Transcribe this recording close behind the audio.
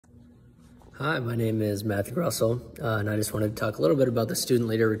Hi, my name is Matthew Russell, and I just wanted to talk a little bit about the Student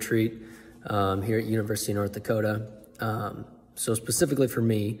Leader Retreat here at University of North Dakota. So specifically for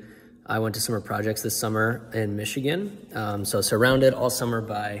me, I went to summer projects this summer in Michigan. So surrounded all summer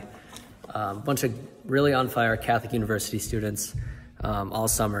by a bunch of really on fire Catholic University students all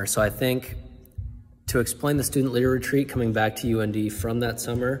summer. So I think to explain the Student Leader Retreat coming back to UND from that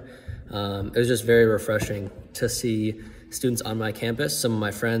summer, it was just very refreshing to see students on my campus, some of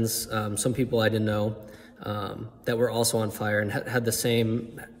my friends, some people I didn't know that were also on fire and had the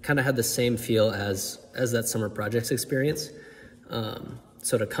same feel as that summer projects experience.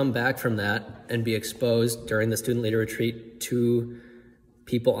 So to come back from that and be exposed during the Student Leader Retreat to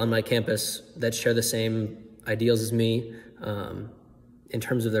people on my campus that share the same ideals as me in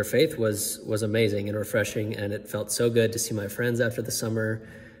terms of their faith was amazing and refreshing, and it felt so good to see my friends after the summer.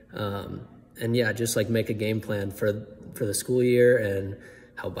 And yeah, just like make a game plan for the school year and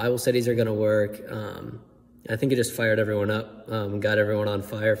how Bible studies are going to work. I think it just fired everyone up, got everyone on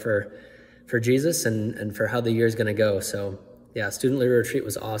fire for Jesus and for how the year is going to go. So yeah, Student Leader Retreat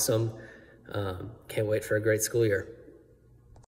was awesome. Can't wait for a great school year.